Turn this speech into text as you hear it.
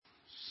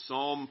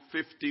Psalm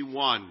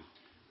 51.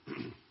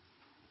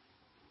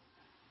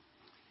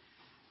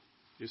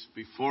 Just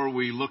before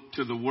we look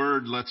to the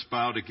Word, let's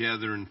bow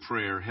together in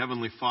prayer.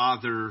 Heavenly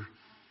Father,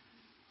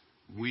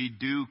 we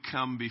do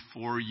come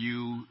before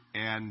you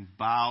and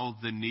bow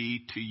the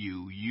knee to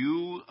you.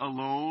 You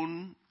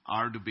alone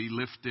are to be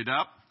lifted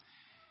up.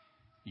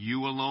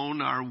 You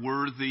alone are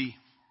worthy.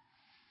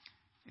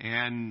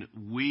 And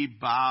we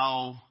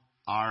bow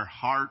our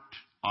heart,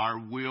 our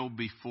will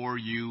before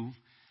you.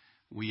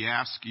 We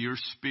ask your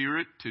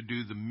Spirit to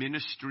do the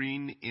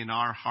ministering in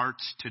our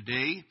hearts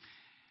today.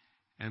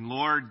 And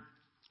Lord,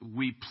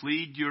 we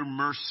plead your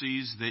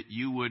mercies that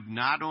you would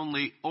not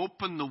only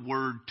open the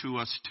Word to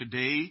us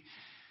today,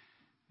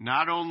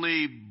 not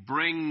only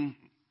bring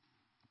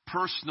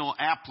personal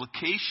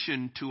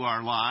application to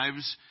our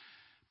lives,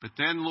 but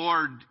then,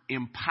 Lord,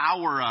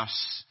 empower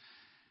us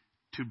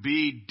to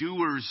be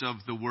doers of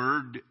the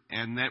Word,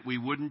 and that we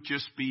wouldn't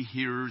just be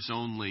hearers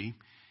only,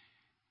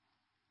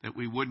 that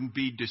we wouldn't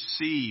be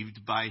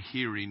deceived by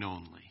hearing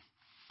only.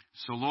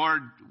 So,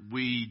 Lord,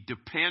 we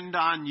depend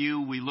on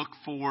you. We look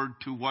forward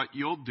to what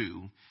you'll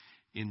do.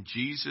 In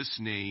Jesus'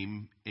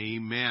 name,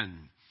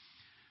 amen.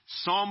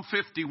 Psalm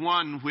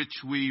 51, which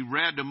we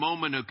read a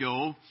moment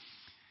ago,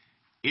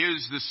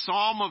 is the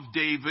Psalm of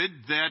David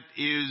that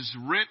is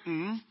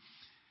written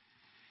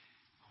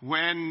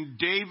when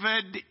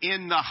David,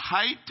 in the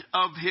height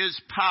of his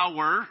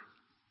power,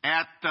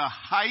 at the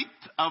height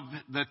of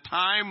the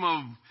time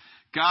of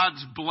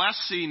God's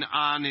blessing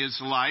on his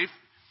life,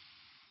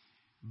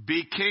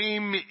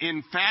 became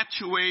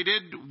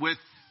infatuated with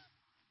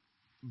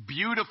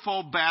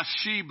beautiful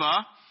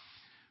Bathsheba,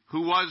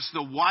 who was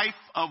the wife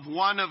of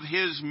one of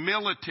his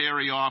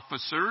military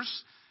officers.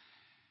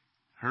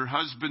 Her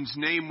husband's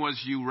name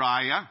was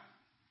Uriah.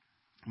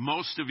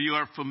 Most of you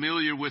are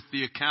familiar with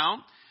the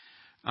account.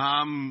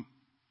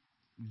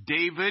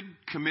 David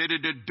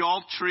committed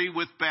adultery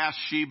with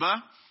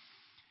Bathsheba.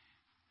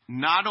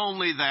 Not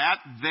only that,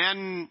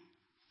 then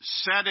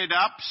set it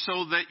up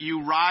so that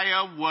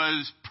Uriah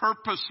was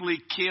purposely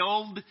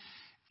killed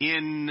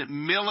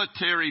in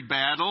military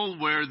battle,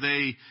 where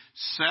they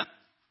set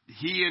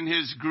he and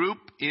his group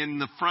in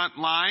the front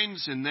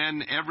lines, and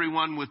then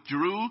everyone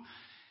withdrew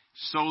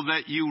so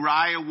that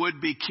Uriah would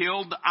be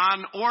killed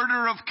on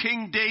order of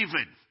King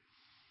David.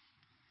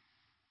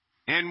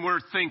 And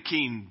we're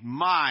thinking,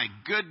 my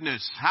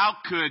goodness, how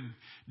could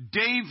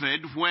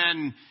David,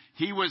 when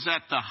he was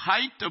at the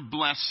height of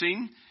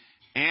blessing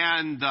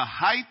and the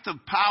height of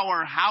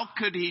power, how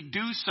could he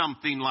do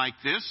something like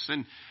this?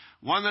 And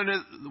one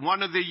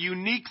of the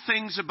unique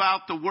things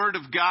about the Word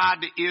of God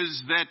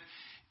is that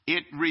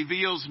it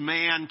reveals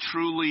man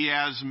truly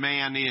as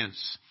man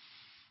is.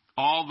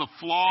 All the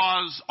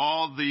flaws,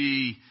 all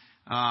the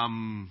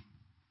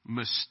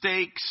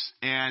mistakes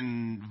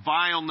and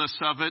vileness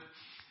of it.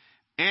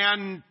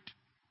 And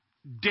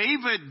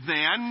David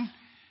then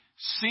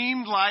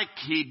seemed like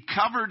he'd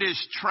covered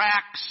his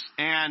tracks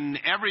and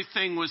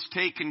everything was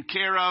taken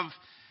care of.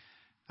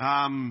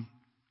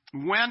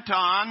 Went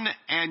on,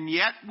 and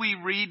yet we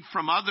read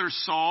from other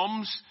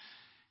Psalms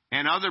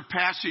and other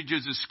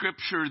passages of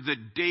Scripture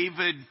that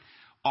David,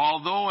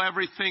 although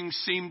everything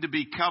seemed to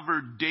be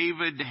covered,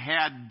 David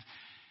had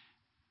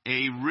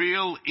a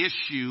real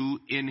issue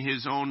in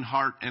his own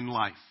heart and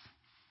life.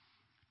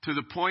 To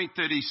the point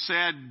that he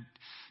said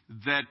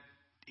that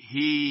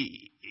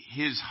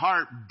his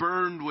heart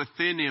burned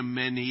within him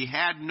and he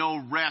had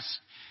no rest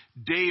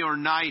day or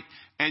night.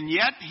 And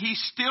yet he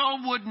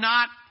still would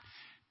not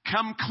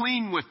come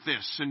clean with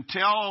this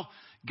until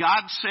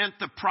God sent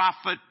the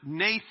prophet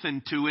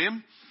Nathan to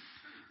him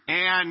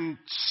and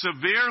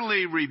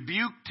severely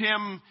rebuked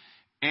him.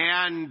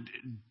 And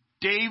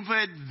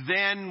David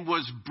then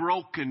was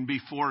broken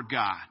before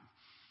God.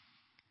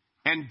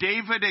 And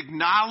David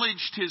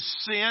acknowledged his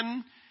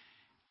sin.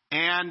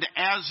 And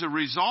as a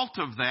result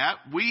of that,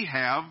 we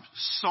have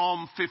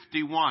Psalm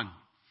 51.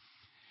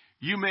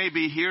 You may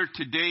be here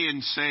today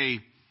and say,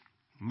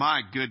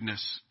 my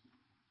goodness,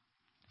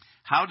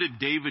 how did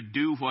David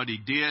do what he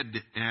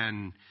did?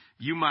 And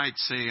you might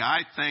say,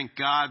 I thank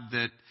God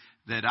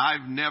that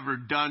I've never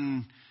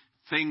done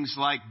things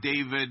like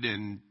David,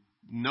 and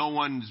no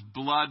one's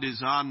blood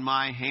is on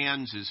my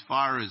hands as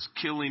far as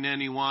killing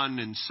anyone,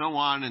 and so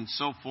on and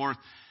so forth.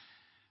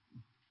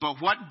 But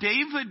what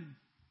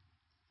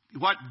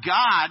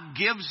God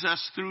gives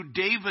us through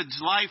David's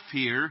life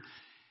here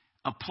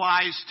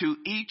applies to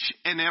each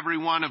and every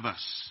one of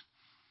us.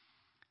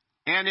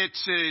 And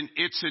it's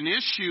an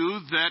issue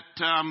that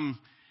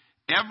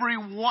every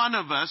one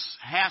of us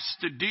has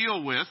to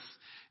deal with.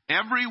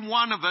 Every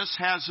one of us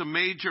has a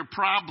major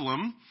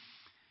problem.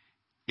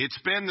 It's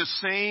been the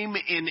same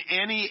in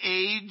any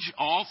age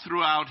all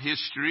throughout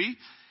history.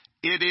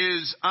 It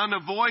is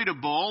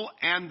unavoidable,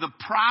 and the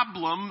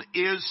problem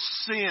is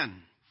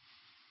sin.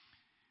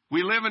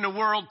 We live in a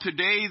world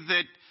today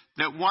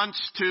that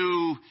wants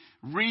to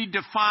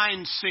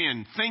redefine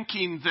sin,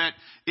 thinking that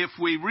if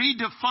we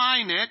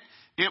redefine it,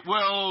 it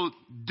will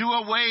do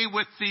away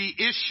with the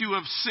issue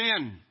of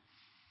sin.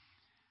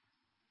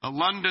 A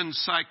London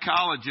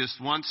psychologist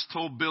once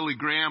told Billy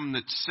Graham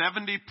that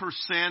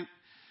 70%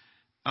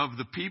 of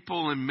the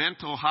people in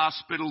mental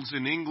hospitals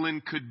in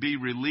England could be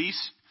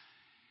released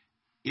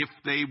if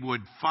they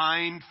would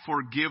find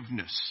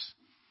forgiveness.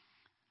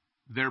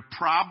 Their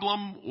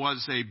problem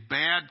was a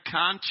bad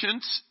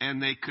conscience,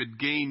 and they could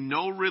gain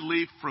no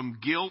relief from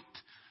guilt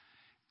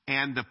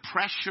and the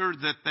pressure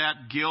that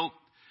that guilt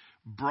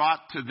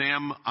brought to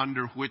them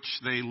under which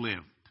they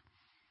lived.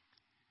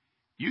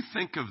 You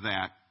think of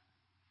that.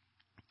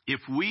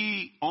 If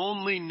we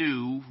only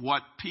knew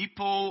what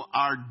people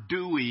are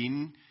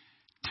doing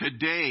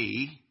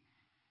today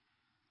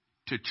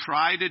to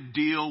try to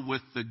deal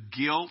with the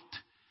guilt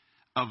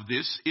of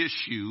this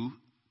issue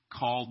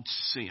called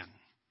sin.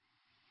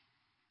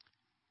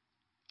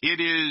 It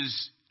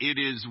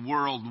is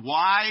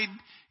worldwide.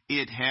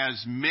 It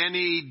has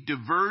many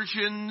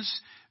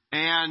diversions,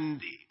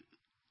 and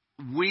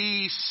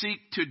we seek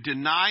to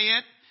deny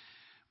it.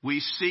 We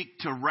seek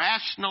to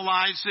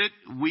rationalize it.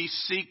 We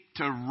seek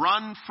to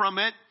run from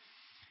it.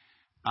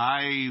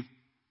 I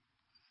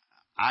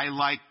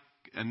like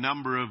a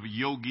number of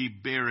Yogi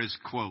Berra's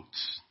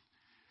quotes.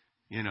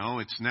 You know,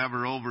 it's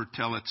never over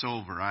till it's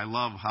over. I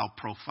love how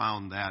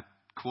profound that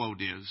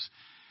quote is.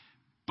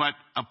 But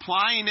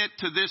applying it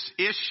to this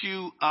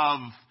issue of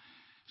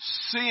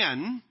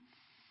sin,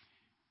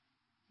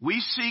 we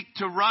seek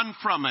to run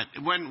from it.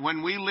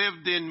 When we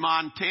lived in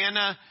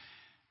Montana,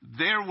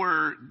 there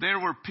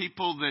were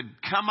people that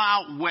come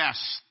out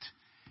west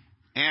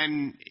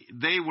and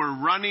they were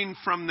running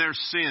from their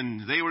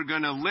sin. They were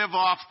going to live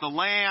off the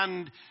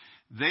land.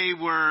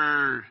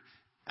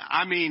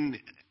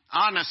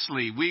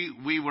 Honestly,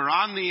 we were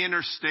on the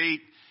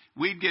interstate.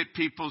 We'd get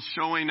people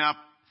showing up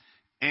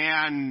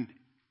and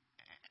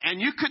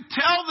you could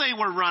tell they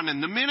were running.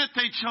 The minute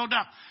they showed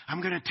up,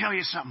 I'm going to tell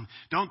you something.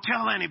 Don't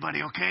tell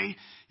anybody, okay?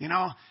 You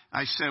know,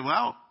 I said,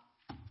 well,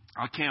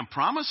 I can't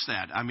promise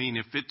that. I mean,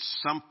 if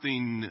it's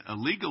something, a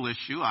legal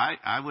issue,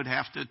 I would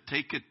have to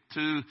take it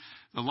to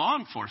the law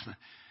enforcement.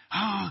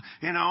 Oh,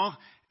 you know,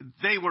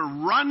 they were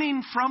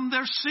running from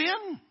their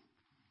sin.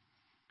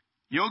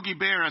 Yogi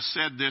Berra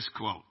said this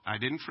quote. I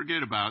didn't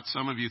forget about it.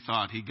 Some of you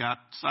thought he got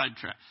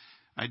sidetracked.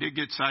 I did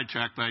get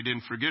sidetracked, but I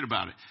didn't forget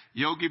about it.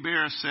 Yogi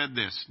Berra said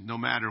this: no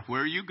matter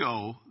where you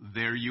go,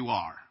 there you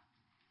are.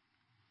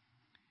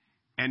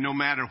 And no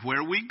matter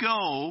where we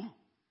go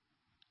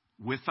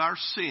with our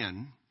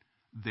sin,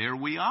 there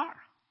we are.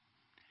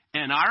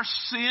 And our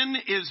sin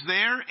is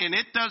there, and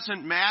it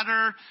doesn't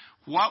matter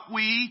what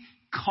we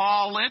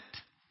call it.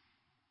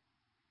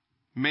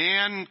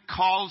 Man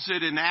calls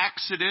it an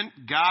accident.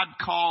 God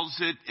calls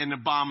it an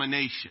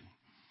abomination.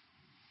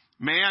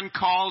 Man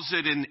calls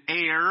it an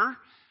error.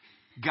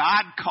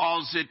 God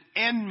calls it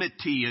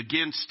enmity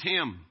against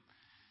him.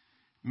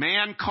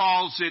 Man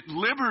calls it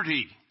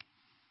liberty.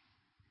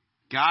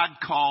 God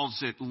calls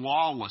it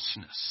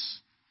lawlessness.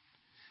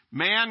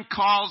 Man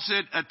calls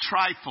it a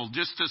trifle,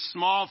 just a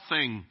small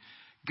thing.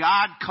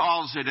 God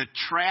calls it a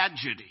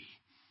tragedy.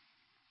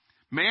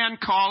 Man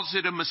calls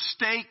it a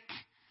mistake.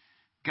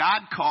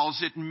 God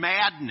calls it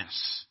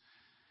madness.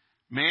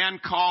 Man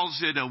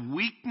calls it a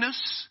weakness.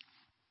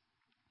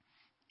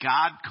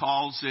 God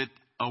calls it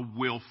a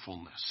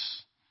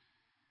willfulness.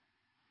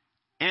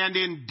 And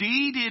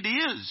indeed it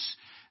is.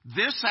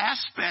 This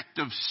aspect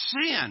of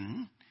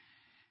sin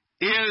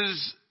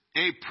is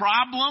a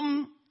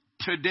problem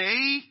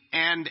today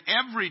and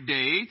every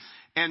day.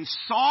 And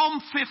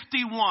Psalm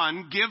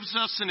 51 gives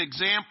us an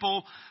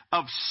example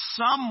of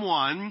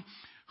someone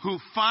who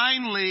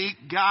finally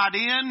got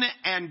in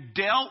and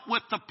dealt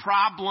with the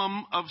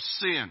problem of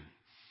sin.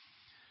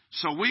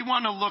 So we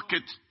want to look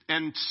at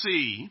and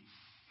see,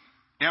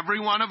 every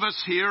one of us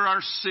here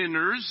are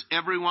sinners.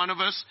 Every one of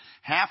us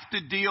have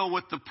to deal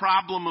with the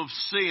problem of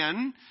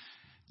sin.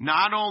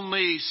 Not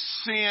only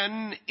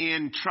sin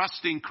in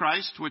trusting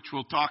Christ, which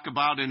we'll talk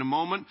about in a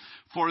moment,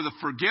 for the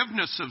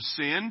forgiveness of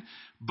sin,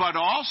 but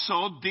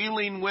also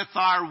dealing with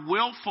our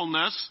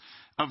willfulness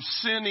of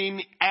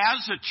sinning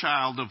as a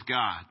child of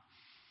God.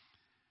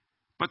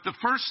 But the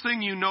first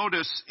thing you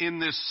notice in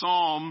this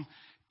psalm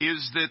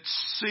is that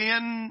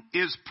sin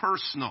is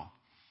personal.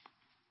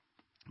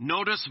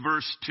 Notice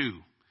verse 2.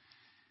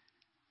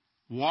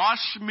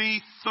 Wash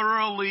me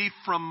thoroughly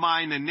from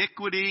mine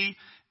iniquity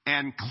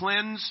and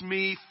cleanse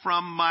me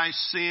from my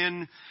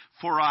sin,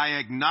 for I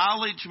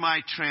acknowledge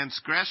my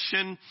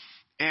transgression,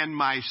 and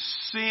my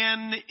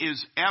sin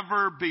is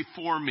ever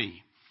before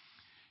me.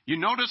 You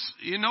notice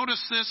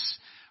this?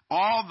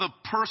 All the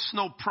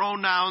personal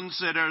pronouns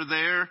that are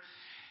there.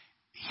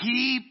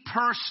 He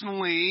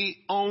personally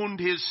owned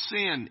his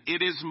sin.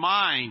 It is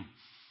mine.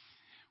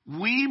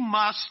 We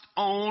must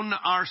own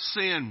our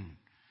sin.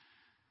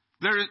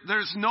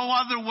 There's no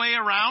other way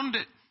around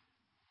it.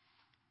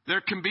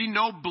 There can be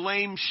no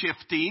blame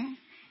shifting.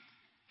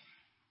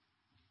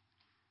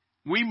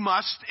 We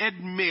must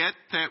admit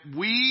that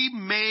we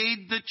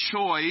made the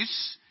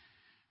choice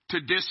to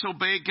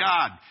disobey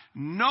God.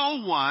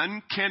 No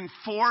one can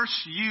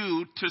force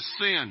you to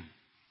sin.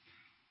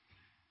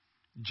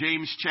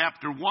 James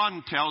chapter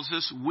 1 tells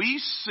us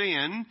we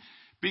sin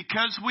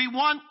because we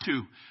want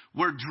to.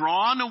 We're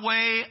drawn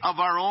away of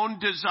our own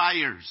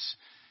desires.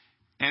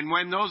 And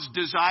when those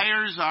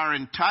desires are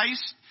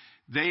enticed,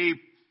 they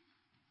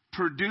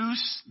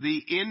produce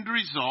the end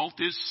result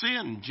is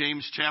sin.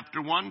 James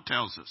chapter 1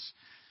 tells us.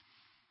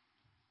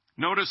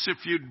 Notice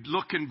if you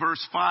look in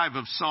verse 5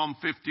 of Psalm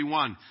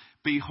 51.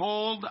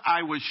 Behold,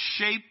 I was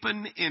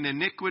shapen in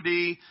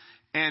iniquity,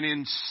 and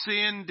in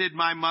sin did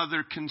my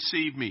mother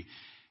conceive me.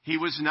 He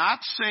was not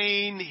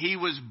saying he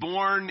was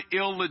born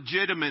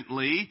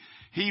illegitimately.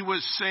 He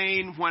was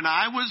saying when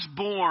I was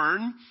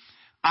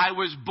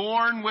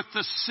born with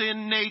the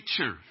sin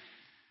nature.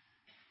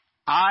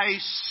 I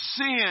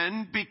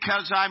sin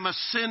because I'm a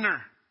sinner.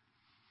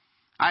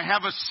 I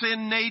have a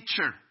sin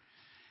nature.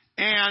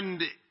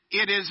 And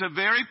it is a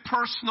very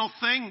personal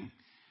thing.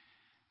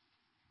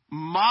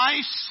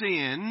 My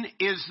sin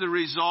is the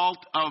result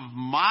of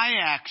my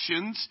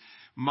actions,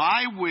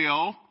 my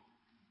will,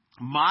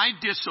 my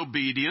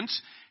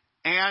disobedience,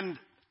 and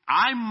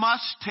I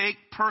must take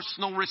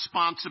personal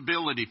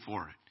responsibility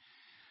for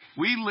it.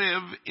 We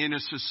live in a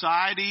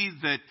society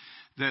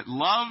that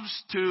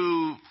loves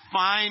to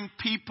find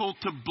people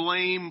to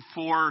blame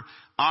for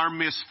our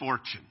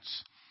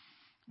misfortunes.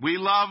 We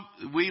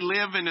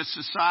live in a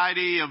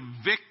society of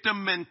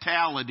victim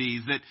mentality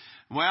that,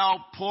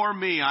 well, poor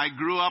me, I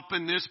grew up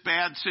in this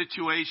bad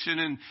situation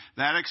and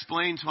that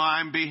explains why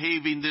I'm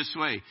behaving this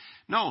way.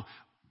 No,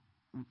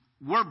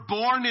 we're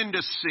born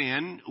into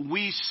sin.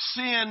 We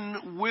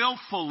sin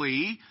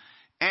willfully,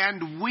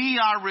 and we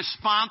are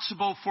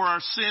responsible for our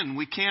sin.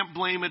 We can't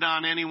blame it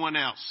on anyone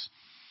else.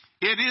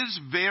 It is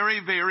very,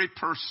 very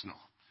personal.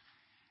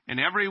 And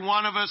every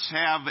one of us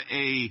have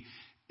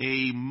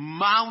a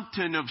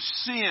mountain of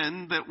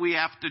sin that we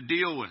have to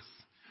deal with.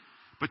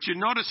 But you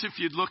notice if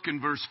you look in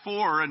verse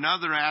 4,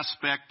 another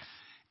aspect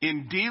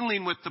in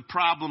dealing with the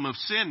problem of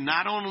sin,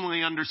 not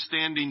only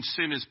understanding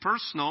sin is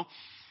personal,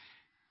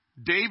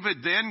 David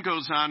then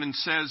goes on and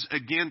says,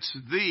 against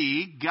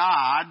thee,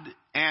 God,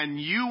 and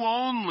you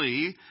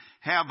only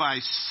have I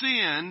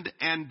sinned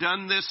and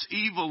done this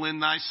evil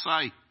in thy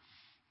sight.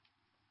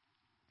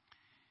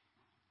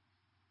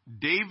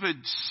 David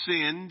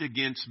sinned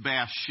against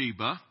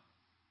Bathsheba.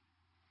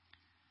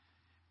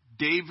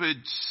 David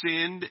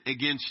sinned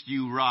against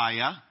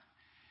Uriah.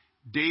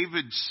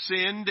 David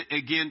sinned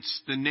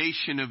against the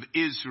nation of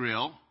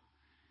Israel.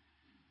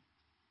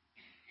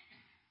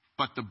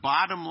 But the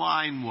bottom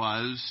line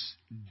was,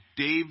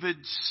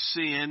 David's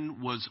sin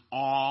was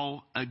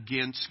all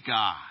against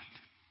God.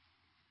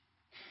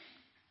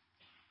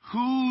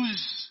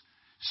 Whose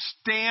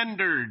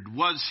standard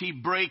was he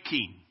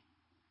breaking?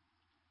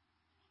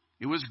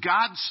 It was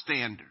God's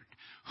standard.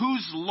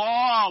 Whose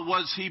law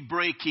was he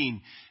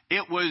breaking?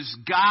 It was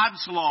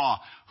God's law.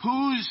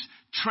 Whose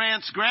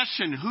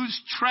transgression?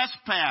 Whose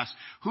trespass?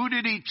 Who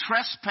did he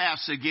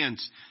trespass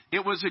against?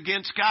 It was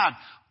against God.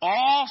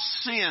 All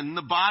sin,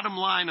 the bottom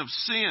line of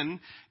sin,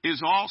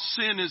 is all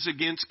sin is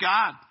against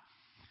God.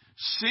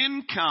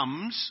 Sin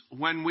comes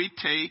when we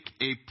take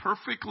a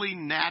perfectly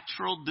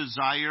natural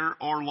desire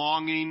or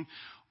longing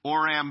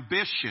or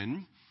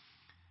ambition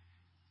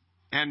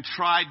and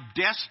try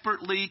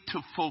desperately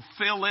to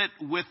fulfill it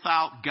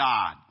without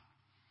God.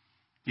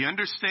 You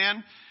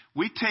understand?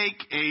 We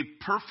take a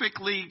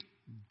perfectly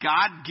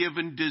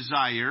God-given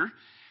desire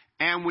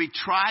and we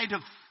try to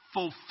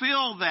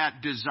fulfill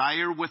that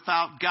desire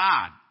without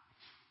God.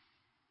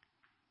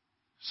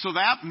 So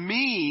that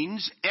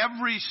means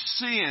every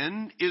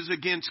sin is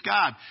against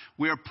God.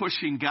 We are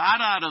pushing God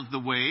out of the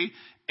way,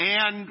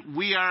 and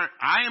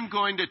I am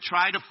going to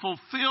try to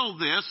fulfill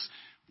this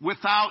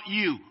without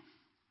you.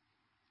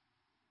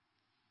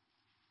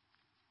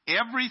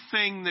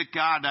 Everything that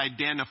God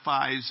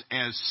identifies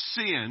as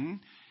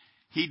sin,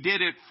 he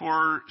did it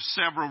for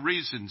several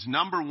reasons.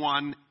 Number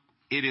one,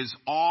 it is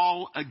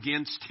all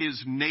against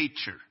his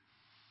nature.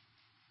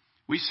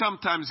 We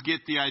sometimes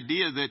get the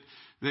idea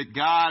that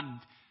God,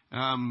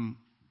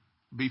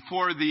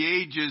 before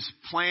the ages,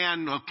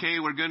 planned, okay,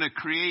 we're going to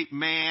create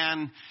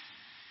man.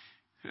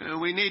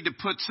 We need to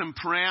put some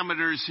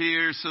parameters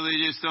here so they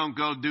just don't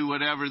go do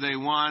whatever they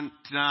want.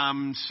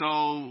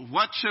 So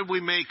what should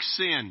we make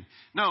sin?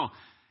 No,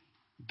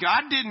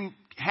 God didn't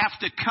have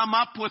to come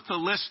up with a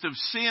list of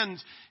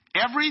sins.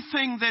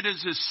 Everything that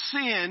is a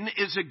sin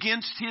is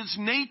against his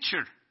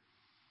nature.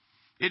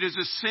 It is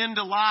a sin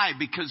to lie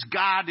because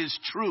God is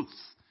truth.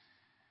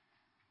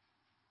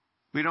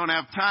 We don't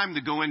have time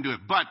to go into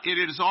it, but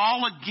it is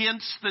all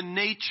against the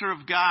nature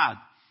of God.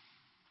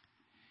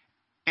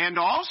 And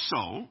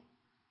also,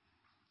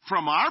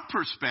 from our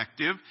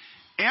perspective,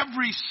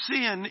 every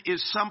sin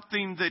is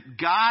something that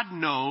God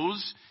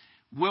knows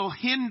will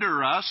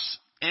hinder us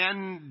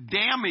and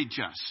damage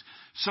us.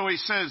 So he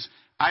says,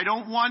 I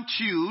don't want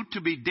you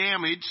to be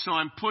damaged, so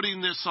I'm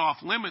putting this off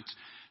limits.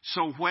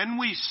 So when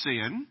we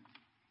sin,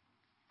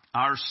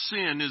 our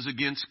sin is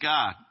against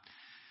God.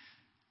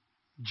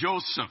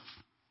 Joseph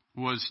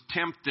was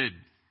tempted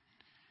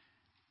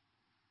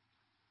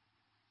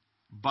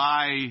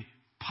by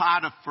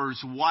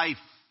Potiphar's wife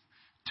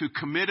to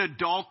commit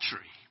adultery.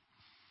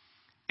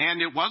 And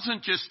it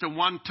wasn't just a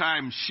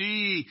one-time.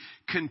 She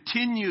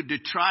continued to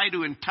try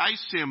to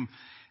entice him.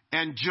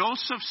 And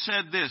Joseph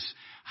said this,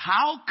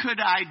 how could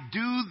I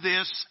do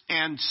this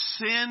and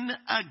sin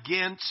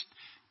against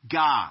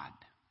God?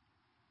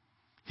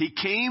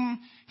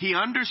 He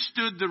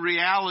understood the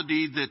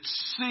reality that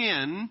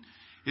sin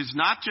is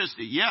not just,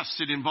 yes,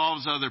 it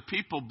involves other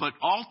people, but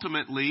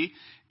ultimately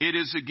it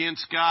is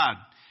against God.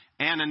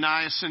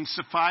 Ananias and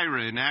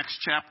Sapphira in Acts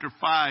chapter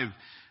 5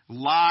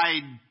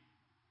 lied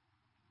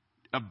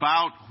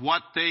about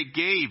what they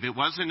gave. It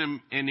wasn't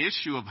an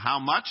issue of how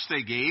much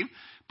they gave,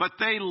 but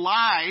they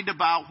lied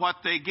about what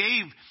they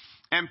gave.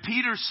 And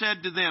Peter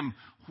said to them,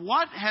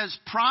 what has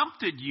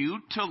prompted you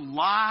to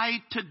lie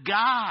to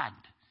God?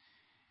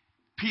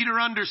 Peter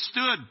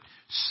understood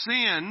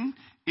sin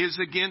is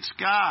against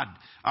God.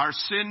 Our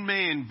sin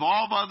may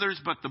involve others,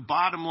 but the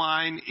bottom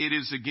line, it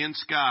is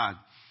against God.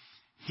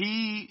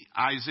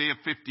 Isaiah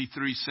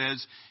 53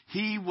 says,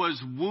 he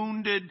was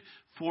wounded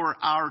for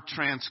our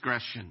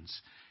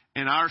transgressions,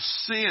 and our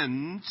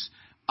sins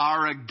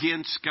are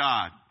against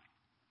God.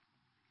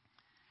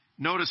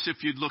 Notice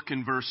if you'd look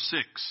in verse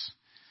 6.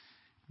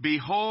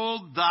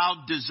 Behold,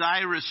 thou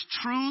desirest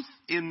truth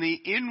in the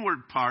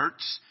inward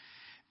parts,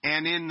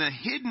 and in the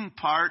hidden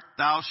part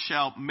thou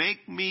shalt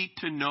make me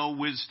to know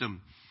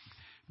wisdom.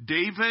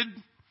 David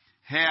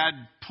had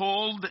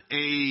pulled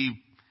a,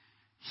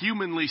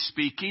 humanly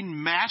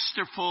speaking,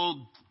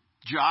 masterful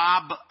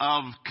job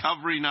of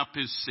covering up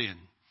his sin,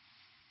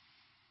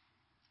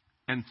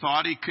 and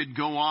thought he could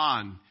go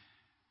on.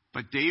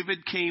 But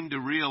David came to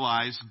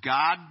realize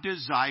God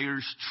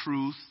desires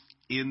truth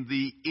in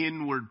the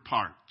inward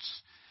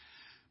parts.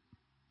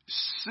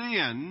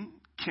 Sin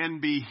can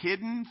be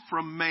hidden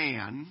from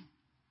man,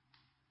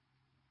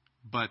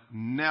 but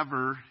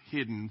never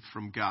hidden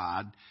from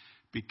God,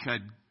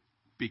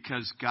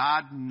 because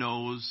God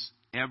knows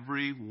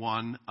every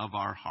one of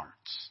our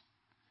hearts.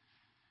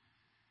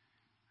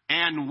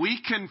 And we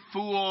can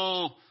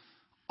fool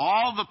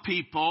all the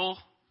people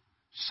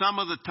some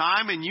of the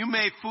time, and you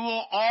may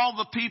fool all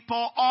the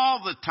people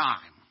all the time.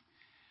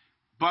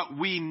 But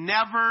we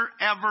never,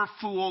 ever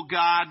fool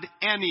God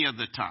any of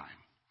the time.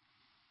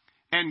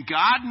 And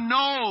God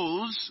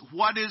knows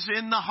what is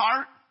in the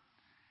heart.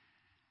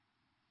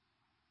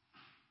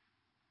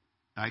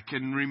 I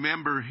can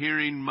remember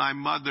hearing my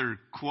mother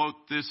quote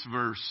this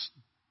verse,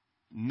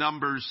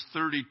 Numbers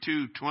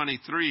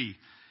 32:23,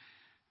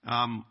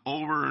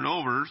 over and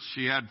over.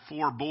 She had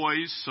 4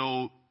 boys,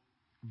 so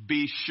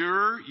be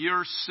sure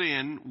your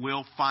sin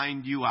will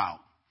find you out.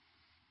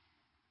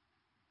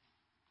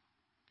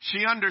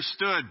 She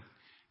understood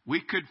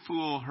we could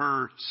fool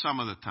her some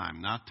of the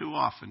time. Not too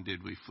often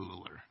did we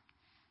fool her.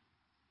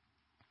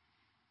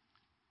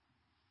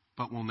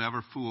 But we'll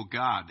never fool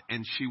God.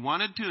 And she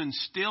wanted to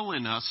instill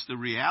in us the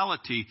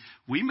reality,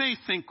 we may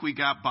think we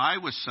got by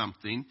with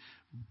something,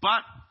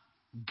 but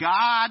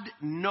God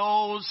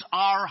knows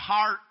our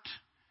heart.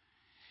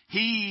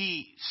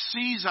 He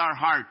sees our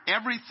heart.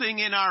 Everything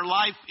in our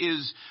life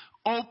is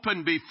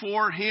open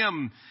before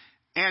Him.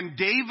 And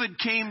David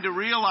came to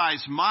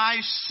realize my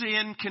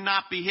sin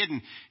cannot be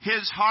hidden.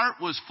 His heart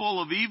was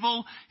full of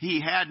evil.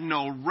 He had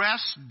no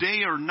rest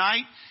day or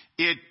night.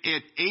 It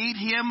ate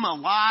him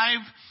alive.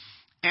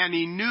 And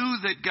he knew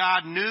that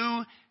God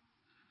knew.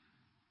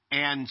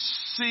 And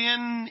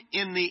sin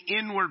in the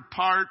inward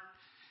part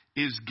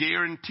is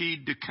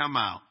guaranteed to come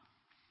out.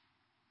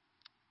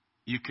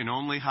 You can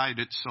only hide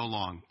it so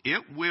long.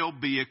 It will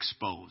be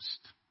exposed.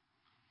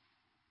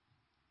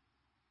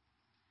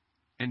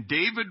 And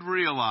David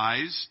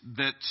realized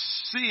that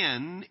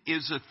sin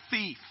is a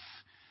thief.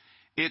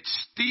 It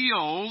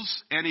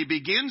steals, and he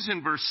begins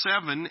in verse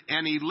 7,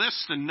 and he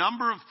lists a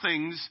number of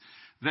things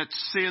that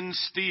sin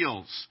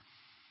steals.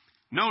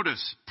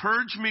 Notice,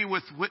 purge me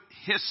with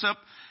hyssop,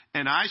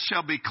 and I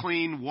shall be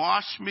clean.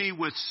 Wash me,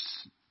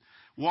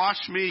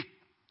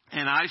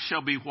 and I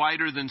shall be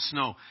whiter than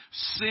snow.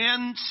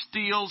 Sin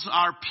steals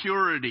our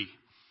purity.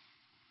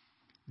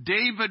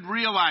 David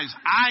realized,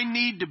 I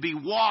need to be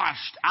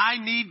washed.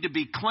 I need to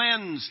be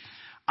cleansed.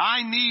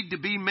 I need to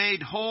be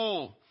made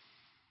whole.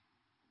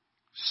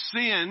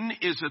 Sin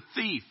is a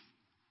thief.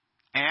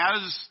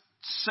 As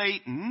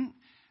Satan,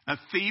 a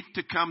thief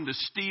to come to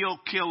steal,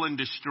 kill, and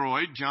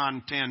destroy,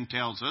 John 10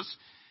 tells us.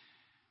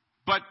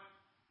 But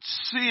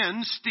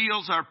sin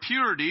steals our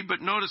purity.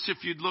 But notice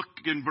if you'd look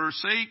in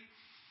verse 8,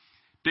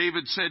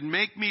 David said,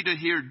 make me to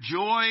hear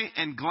joy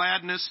and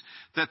gladness,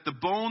 that the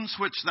bones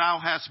which thou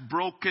hast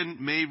broken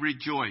may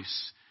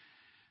rejoice.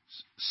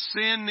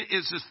 Sin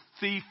is a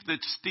thief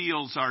that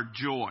steals our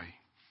joy.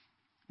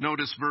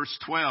 Notice verse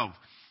 12.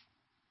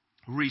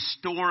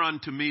 Restore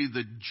unto me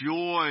the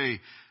joy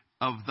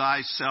of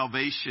thy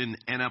salvation,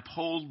 and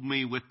uphold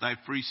me with thy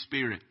free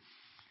spirit.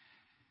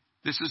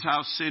 This is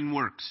how sin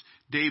works.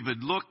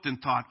 David looked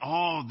and thought,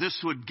 oh, this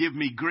would give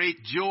me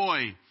great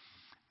joy.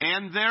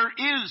 And there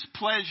is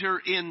pleasure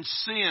in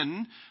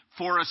sin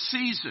for a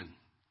season.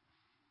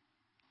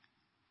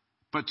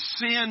 But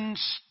sin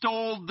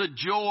stole the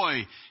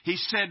joy. He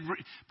said,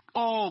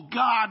 Oh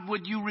God,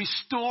 would you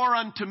restore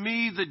unto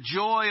me the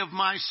joy of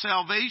my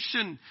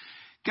salvation?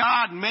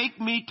 God, make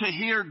me to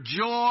hear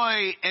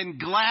joy and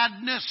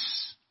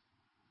gladness.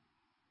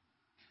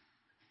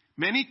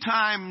 Many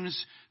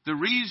times, the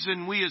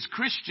reason we as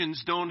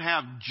Christians don't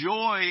have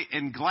joy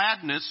and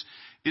gladness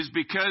is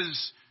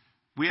because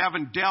we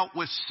haven't dealt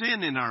with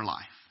sin in our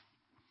life.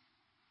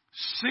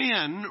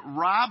 Sin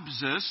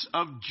robs us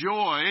of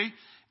joy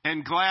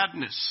and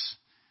gladness.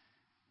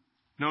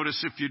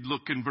 Notice if you'd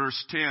look in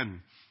verse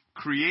 10.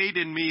 Create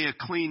in me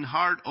a clean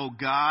heart, O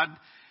God,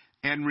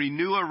 and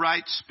renew a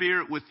right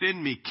spirit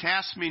within me.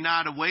 Cast me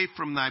not away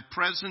from thy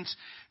presence,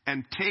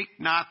 and take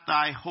not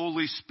thy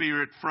Holy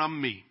Spirit from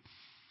me.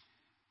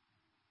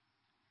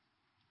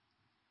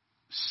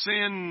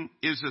 Sin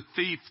is a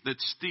thief that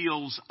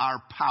steals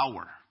our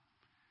power.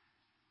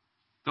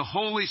 The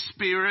Holy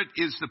Spirit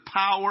is the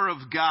power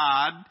of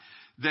God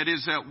that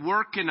is at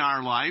work in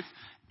our life,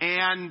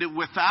 and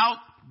without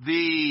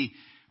the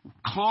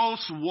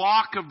close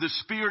walk of the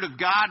Spirit of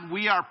God,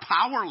 we are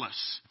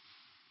powerless.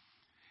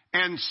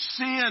 And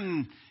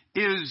sin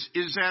is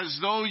as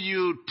though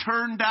you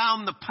turn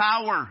down the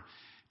power.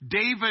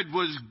 David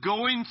was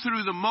going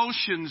through the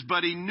motions,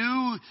 but he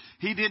knew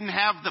he didn't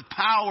have the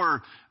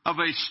power of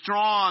a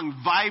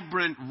strong,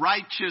 vibrant,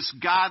 righteous,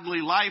 godly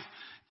life.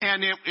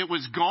 And it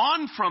was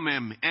gone from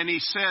him. And he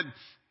said,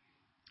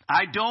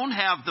 I don't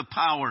have the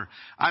power.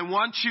 I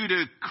want you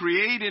to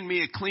create in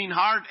me a clean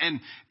heart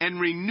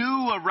and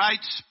renew a right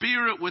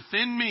spirit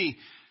within me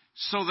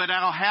so that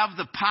I'll have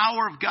the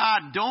power of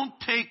God. Don't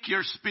take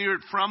your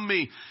spirit from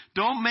me.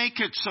 Don't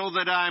make it so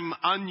that I'm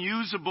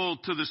unusable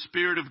to the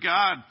Spirit of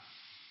God.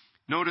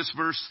 Notice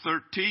verse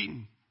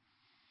 13.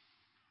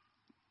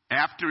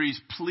 After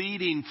he's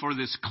pleading for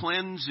this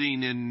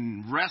cleansing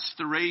and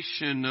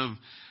restoration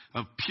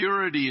of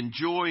purity and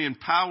joy and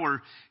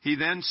power, he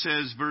then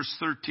says, verse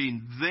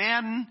 13,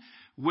 then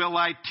will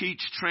I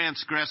teach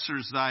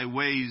transgressors thy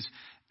ways,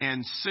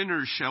 and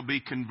sinners shall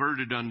be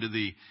converted unto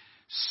thee.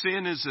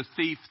 Sin is a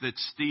thief that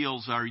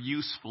steals our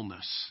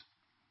usefulness.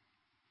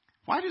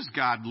 Why does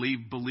God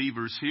leave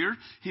believers here?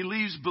 He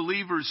leaves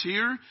believers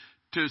here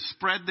to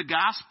spread the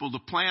gospel, to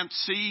plant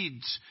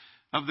seeds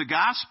of the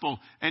gospel.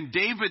 And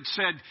David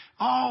said,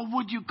 oh,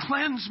 would you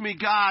cleanse me,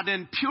 God,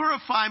 and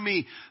purify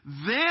me?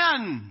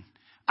 Then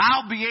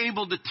I'll be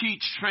able to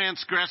teach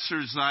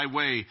transgressors thy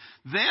way.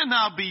 Then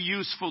I'll be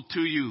useful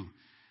to you.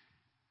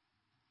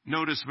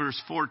 Notice verse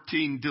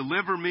 14.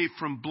 Deliver me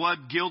from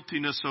blood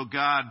guiltiness, O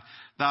God,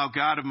 thou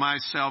God of my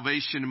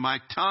salvation. And my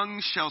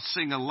tongue shall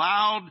sing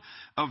aloud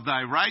of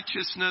thy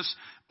righteousness.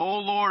 O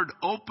Lord,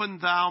 open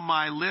thou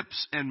my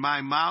lips, and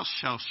my mouth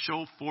shall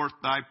show forth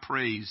thy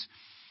praise.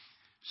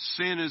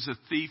 Sin is a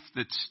thief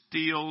that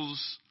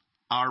steals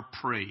our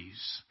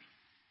praise.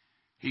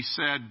 He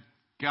said,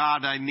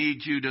 God, I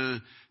need you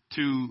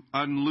to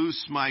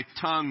unloose my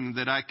tongue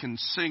that I can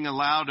sing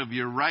aloud of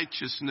your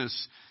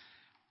righteousness.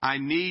 I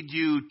need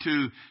you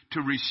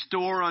to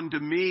restore unto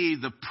me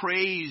the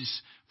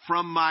praise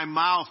from my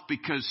mouth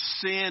because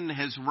sin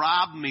has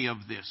robbed me of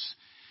this.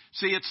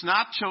 See, it's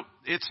not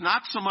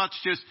so much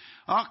just,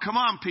 oh, come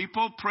on,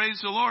 people, praise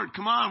the Lord.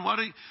 Come on,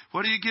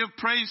 what do you give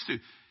praise to?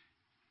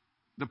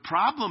 The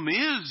problem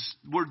is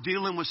we're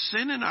dealing with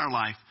sin in our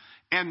life,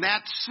 and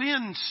that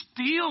sin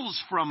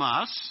steals from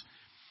us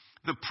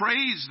the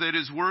praise that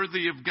is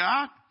worthy of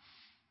God.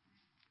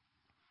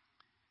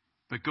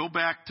 But go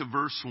back to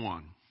verse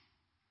 1.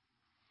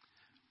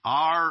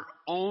 Our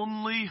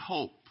only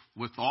hope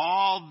with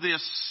all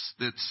this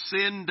that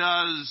sin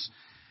does,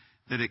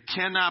 that it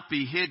cannot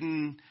be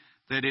hidden,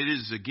 that it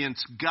is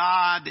against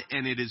God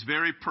and it is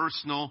very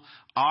personal,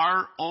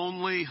 our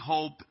only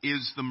hope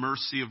is the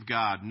mercy of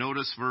God.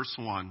 Notice verse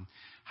 1,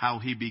 how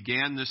he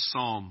began this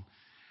psalm.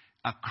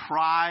 A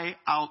cry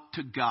out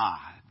to God.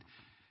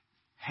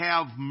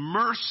 Have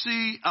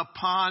mercy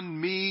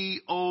upon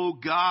me, O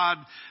God,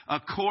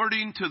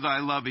 according to thy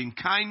loving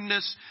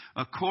kindness,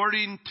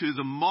 according to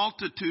the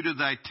multitude of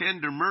thy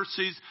tender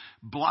mercies,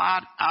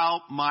 blot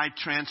out my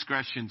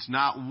transgressions.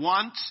 Not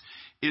once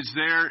is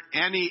there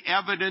any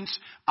evidence,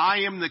 I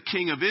am the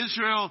king of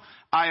Israel,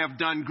 I have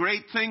done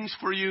great things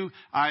for you,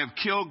 I have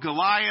killed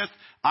Goliath,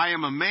 I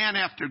am a man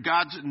after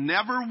God's.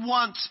 Never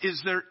once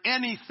is there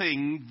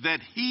anything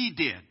that he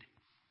did.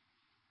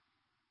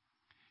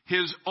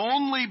 His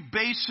only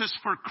basis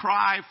for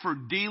cry for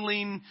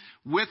dealing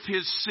with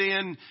his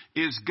sin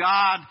is,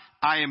 God,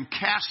 I am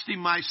casting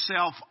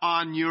myself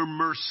on your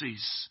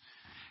mercies.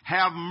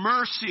 Have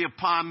mercy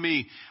upon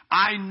me.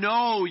 I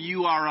know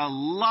you are a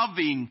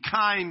loving,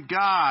 kind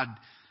God.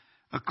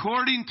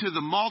 According to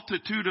the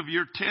multitude of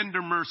your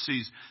tender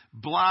mercies,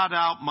 blot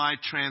out my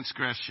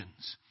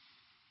transgressions.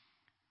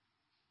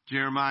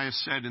 Jeremiah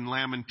said in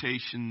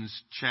Lamentations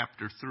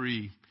chapter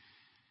 3,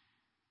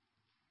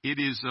 it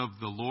is of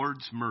the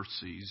Lord's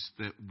mercies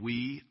that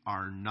we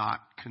are not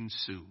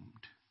consumed.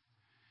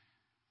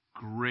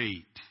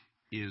 Great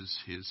is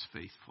his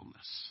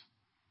faithfulness.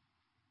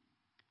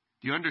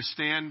 Do you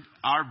understand?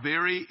 Our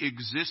very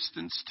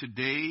existence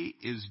today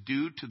is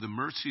due to the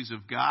mercies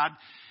of God.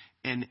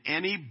 and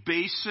any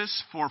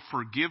basis for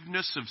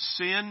forgiveness of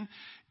sin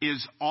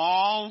is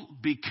all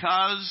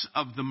because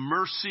of the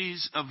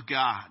mercies of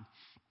God.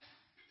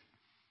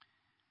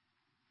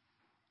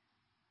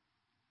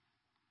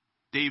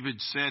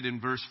 David said in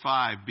verse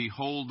 5,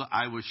 "Behold,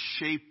 I was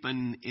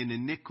shapen in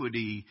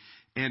iniquity,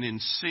 and in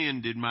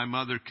sin did my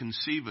mother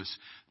conceive us."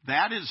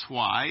 That is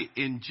why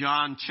in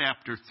John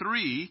chapter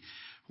 3,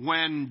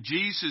 when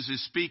Jesus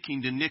is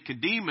speaking to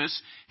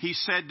Nicodemus, he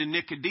said to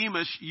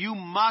Nicodemus, "You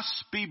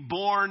must be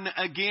born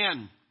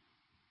again."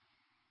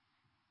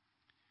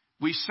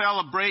 We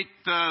celebrate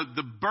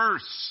the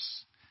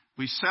births.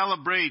 We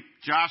celebrate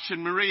Josh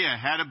and Maria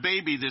had a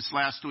baby this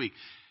last week.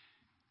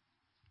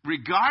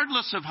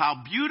 Regardless of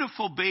how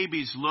beautiful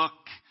babies look,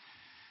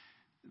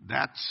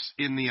 that's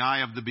in the eye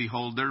of the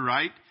beholder,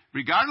 right?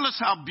 Regardless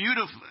how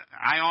beautiful,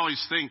 I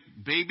always think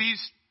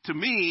babies, to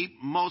me,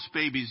 most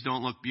babies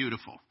don't look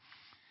beautiful.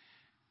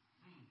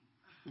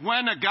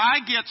 When a guy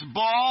gets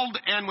bald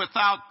and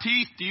without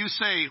teeth, do you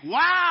say,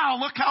 "Wow,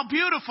 look how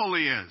beautiful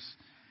he is"?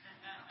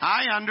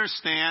 I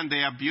understand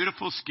they have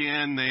beautiful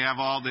skin, they have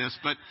all this,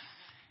 but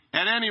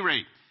at any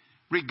rate,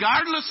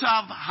 regardless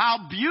of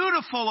how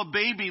beautiful a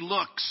baby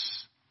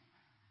looks,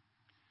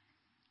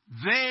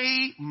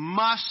 they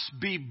must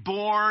be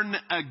born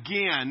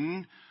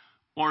again,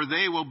 or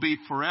they will be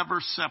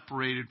forever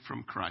separated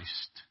from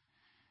Christ.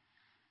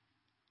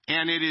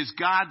 And it is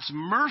God's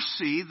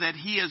mercy that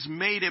He has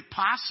made it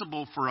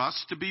possible for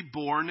us to be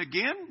born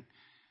again.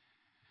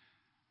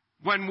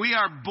 When we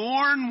are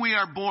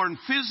born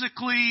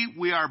physically,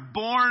 we are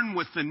born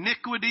with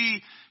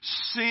iniquity,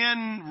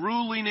 sin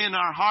ruling in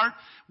our heart.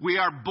 We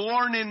are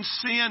born in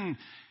sin.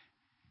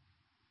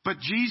 But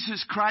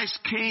Jesus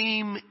Christ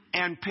came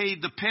and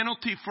paid the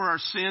penalty for our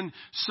sin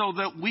so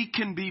that we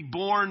can be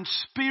born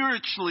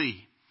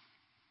spiritually.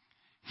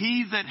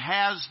 He that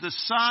has the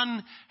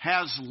Son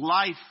has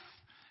life,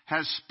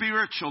 has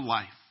spiritual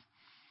life.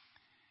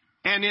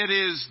 And it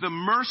is the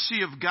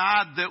mercy of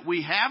God that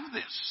we have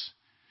this.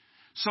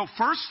 So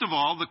first of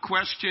all, the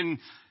question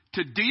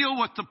to deal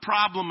with the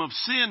problem of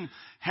sin,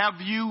 have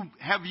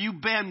you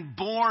been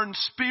born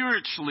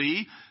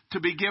spiritually to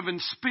be given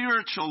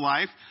spiritual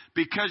life,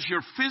 because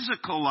your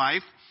physical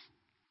life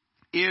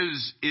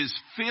is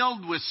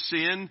filled with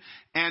sin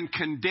and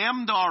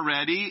condemned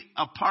already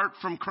apart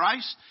from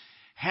Christ?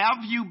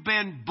 Have you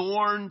been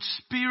born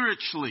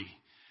spiritually,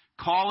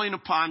 calling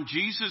upon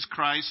Jesus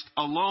Christ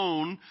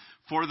alone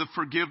for the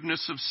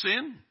forgiveness of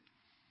sin?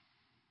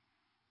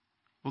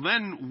 Well,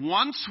 then,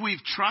 once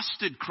we've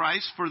trusted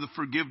Christ for the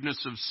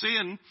forgiveness of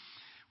sin,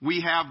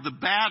 we have the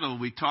battle.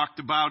 We talked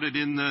about it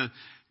in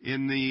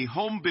the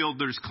home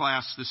builders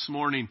class this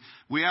morning.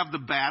 We have the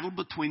battle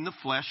between the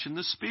flesh and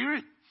the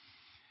spirit.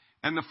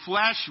 And the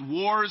flesh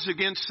wars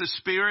against the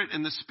spirit,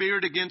 and the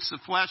spirit against the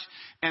flesh.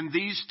 And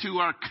these two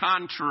are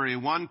contrary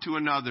one to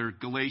another,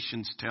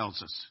 Galatians tells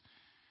us.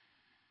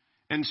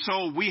 And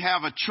so we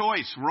have a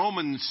choice.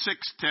 Romans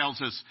 6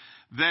 tells us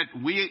that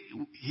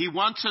He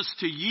wants us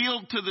to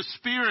yield to the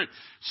Spirit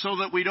so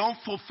that we don't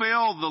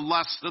fulfill the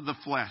lust of the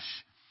flesh.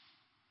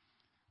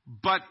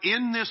 But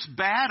in this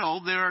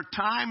battle, there are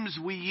times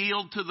we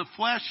yield to the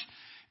flesh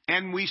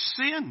and we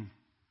sin.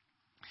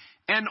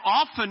 And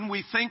often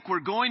we think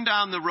we're going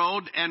down the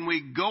road and we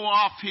go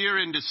off here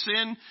into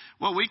sin.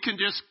 Well, we can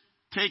just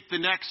take the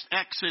next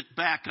exit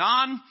back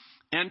on,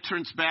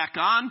 entrance back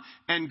on,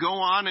 and go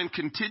on and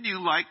continue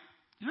like,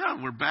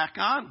 yeah, we're back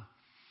on.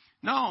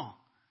 No.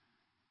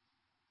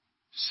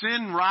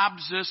 Sin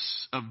robs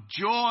us of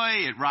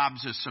joy, it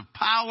robs us of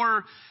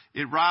power,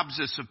 it robs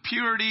us of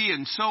purity,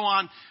 and so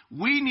on.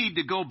 We need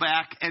to go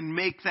back and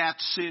make that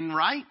sin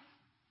right.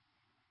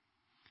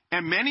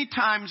 And many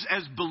times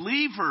as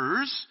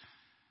believers,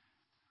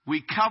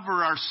 we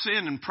cover our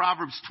sin. And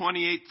Proverbs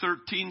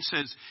 28:13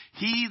 says,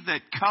 "He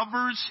that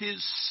covers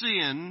his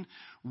sin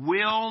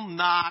will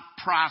not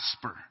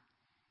prosper."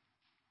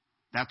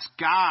 That's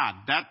God.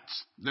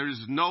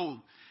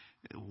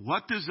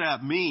 What does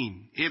that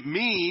mean? It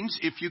means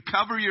if you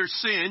cover your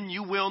sin,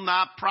 you will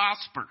not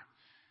prosper.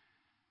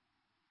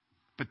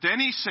 But then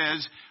he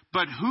says,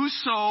 "But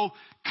whoso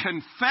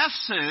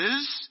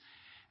confesses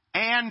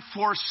and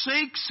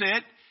forsakes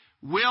it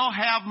will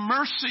have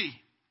mercy."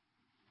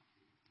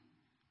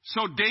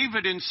 So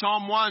David in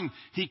Psalm 1,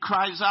 he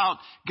cries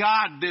out,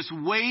 "God, this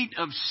weight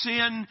of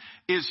sin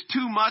is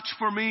too much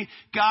for me.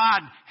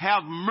 God,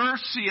 have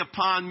mercy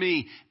upon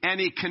me." And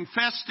he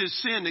confessed his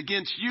sin.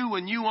 "Against you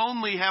and you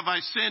only have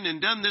I sinned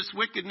and done this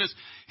wickedness."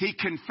 He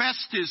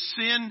confessed his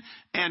sin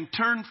and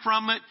turned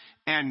from it,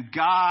 and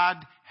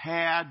God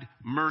had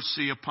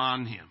mercy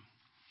upon him.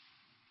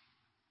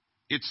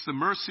 It's the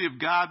mercy of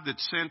God that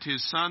sent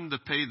His Son to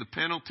pay the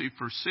penalty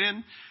for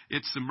sin.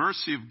 It's the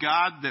mercy of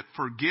God that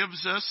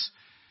forgives us.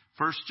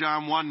 1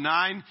 John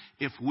 1:9,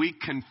 if we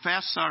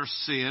confess our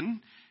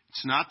sin,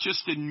 it's not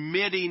just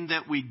admitting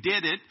that we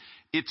did it,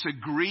 it's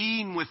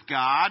agreeing with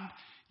God.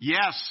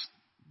 Yes,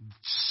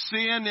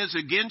 sin is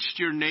against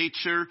your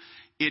nature.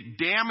 It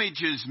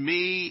damages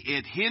me.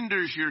 It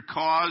hinders your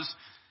cause.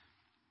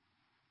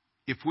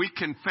 If we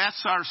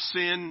confess our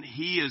sin,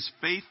 He is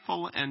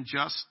faithful and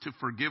just to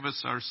forgive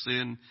us our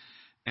sin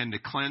and to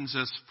cleanse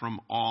us from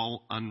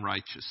all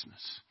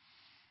unrighteousness.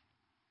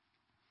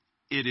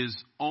 It is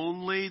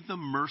only the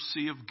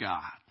mercy of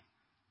God.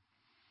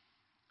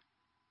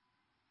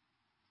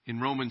 In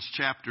Romans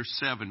chapter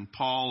 7,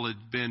 Paul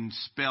had been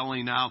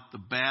spelling out the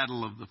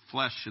battle of the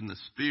flesh and the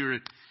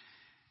spirit.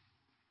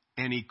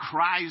 And he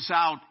cries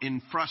out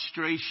in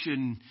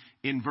frustration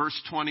in verse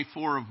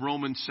 24 of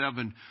Romans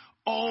 7,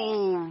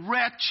 "O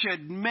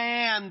wretched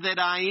man that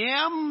I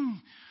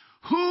am,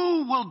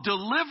 who will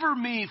deliver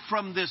me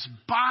from this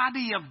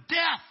body of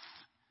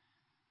death?"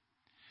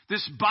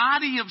 This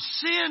body of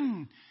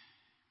sin.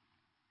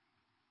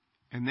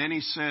 And then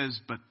he says,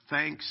 "But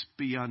thanks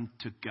be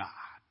unto God,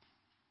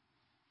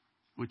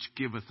 which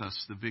giveth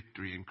us the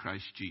victory in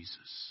Christ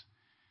Jesus."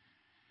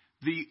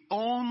 The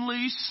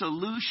only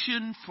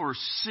solution for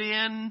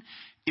sin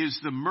is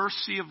the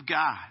mercy of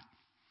God.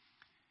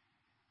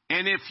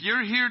 And if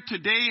you're here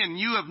today and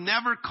you have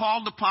never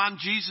called upon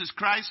Jesus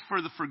Christ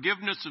for the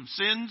forgiveness of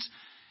sins,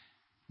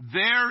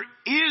 there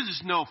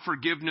is no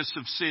forgiveness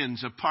of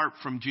sins apart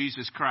from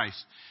Jesus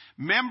Christ.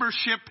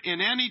 Membership in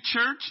any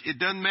church, it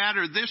doesn't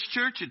matter this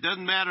church, it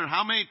doesn't matter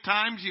how many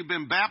times you've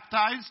been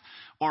baptized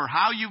or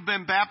how you've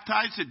been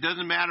baptized, it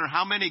doesn't matter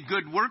how many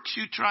good works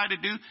you try to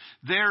do,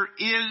 there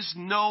is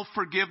no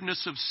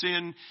forgiveness of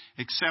sin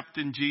except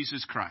in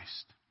Jesus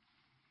Christ.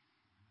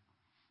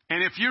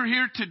 And if you're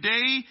here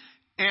today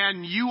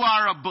and you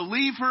are a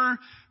believer,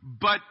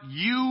 but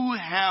you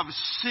have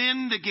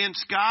sinned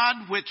against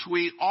God, which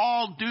we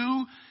all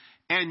do,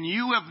 and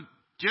you have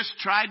just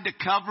tried to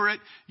cover it,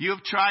 you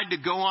have tried to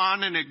go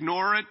on and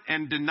ignore it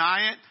and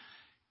deny it,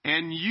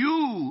 and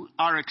you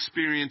are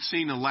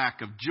experiencing a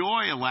lack of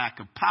joy, a lack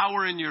of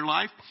power in your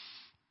life,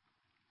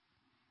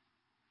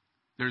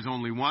 there's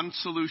only one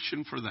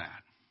solution for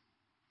that.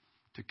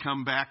 To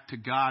come back to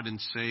God and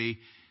say,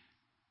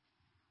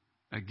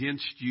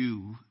 "Against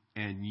you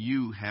and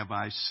you have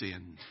I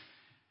sinned.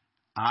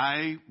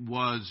 I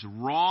was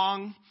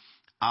wrong.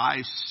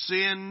 I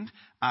sinned.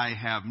 I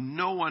have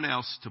no one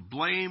else to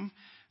blame.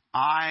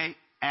 I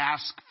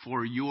ask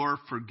for your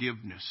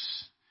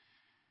forgiveness."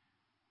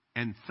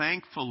 And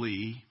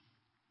thankfully,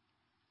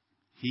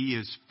 He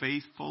is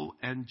faithful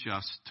and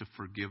just to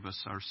forgive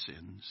us our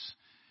sins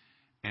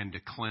and to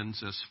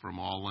cleanse us from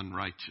all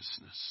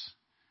unrighteousness.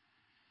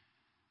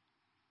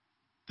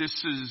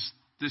 This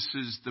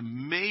is the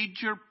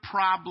major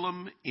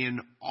problem in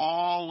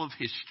all of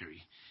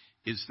history,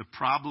 is the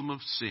problem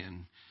of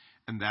sin.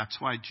 And that's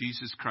why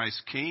Jesus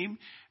Christ came,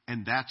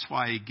 and that's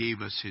why He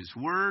gave us His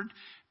word,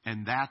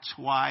 and that's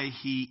why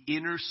He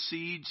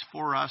intercedes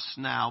for us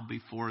now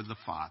before the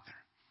Father.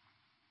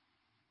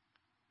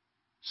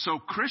 So,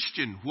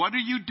 Christian, what are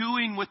you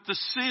doing with the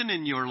sin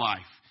in your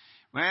life?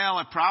 Well,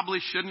 I probably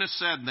shouldn't have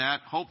said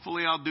that.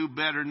 Hopefully I'll do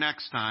better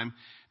next time.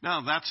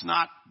 No,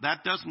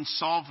 that doesn't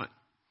solve it.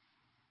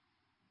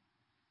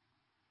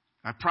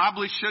 I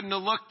probably shouldn't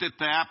have looked at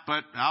that,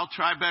 but I'll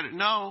try better.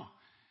 No.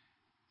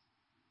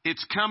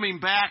 It's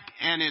coming back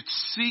and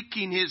it's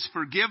seeking His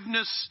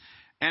forgiveness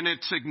and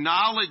it's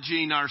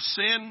acknowledging our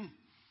sin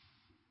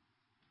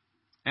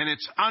and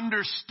it's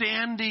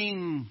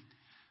understanding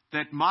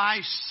that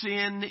my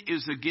sin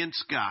is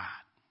against God.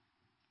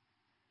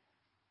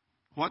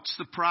 What's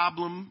the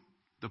problem?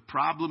 The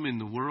problem in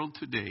the world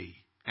today,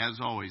 as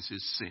always,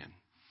 is sin.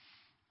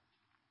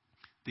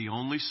 The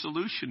only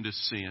solution to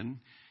sin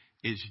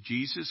is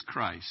Jesus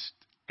Christ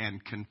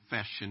and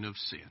confession of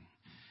sin.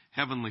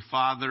 Heavenly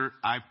Father,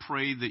 I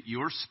pray that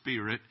your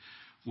Spirit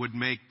would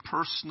make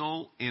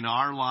personal in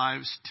our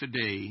lives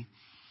today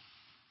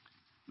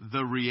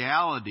the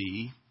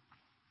reality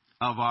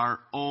of our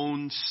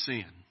own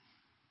sin.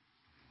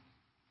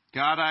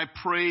 God, I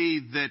pray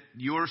that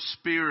your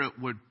Spirit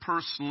would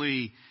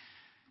personally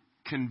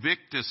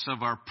convict us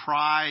of our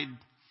pride,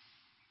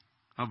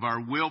 of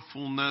our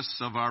willfulness,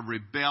 of our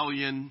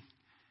rebellion.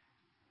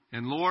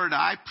 And Lord,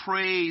 I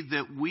pray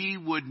that we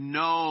would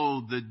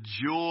know the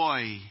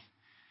joy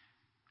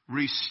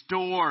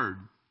restored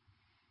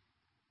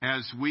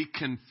as we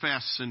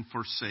confess and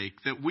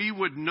forsake. That we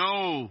would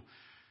know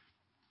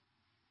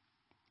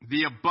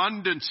the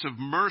abundance of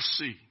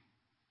mercy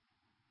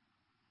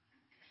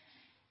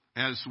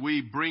as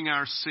we bring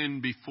our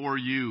sin before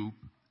you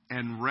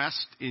and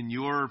rest in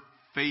your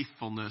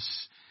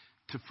faithfulness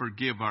to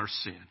forgive our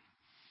sin.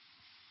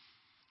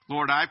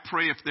 Lord, I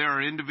pray if there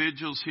are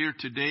individuals here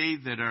today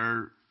that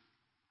are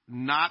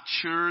not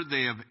sure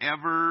they have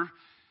ever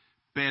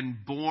been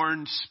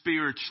born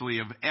spiritually,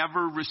 have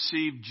ever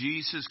received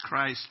Jesus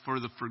Christ for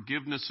the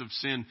forgiveness of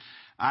sin,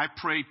 I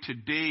pray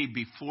today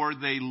before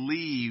they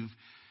leave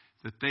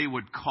that they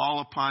would call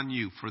upon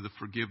you for the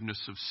forgiveness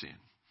of sin.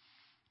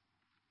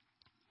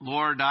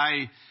 Lord,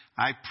 I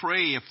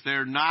pray if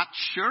they're not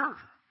sure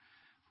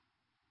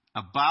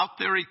about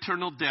their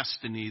eternal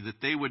destiny,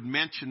 that they would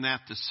mention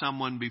that to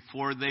someone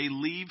before they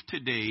leave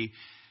today,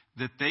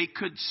 that they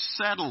could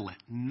settle it,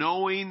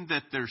 knowing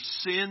that their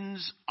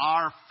sins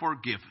are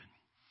forgiven.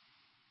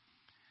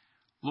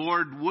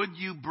 Lord, would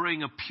you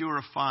bring a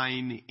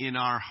purifying in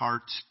our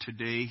hearts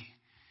today?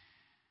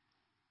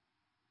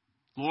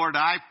 Lord,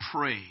 I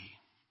pray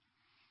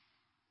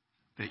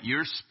that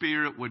your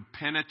Spirit would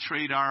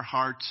penetrate our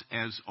hearts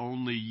as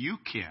only you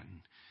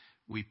can.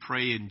 We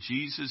pray in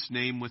Jesus'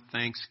 name with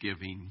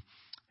thanksgiving.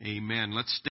 Amen. Let's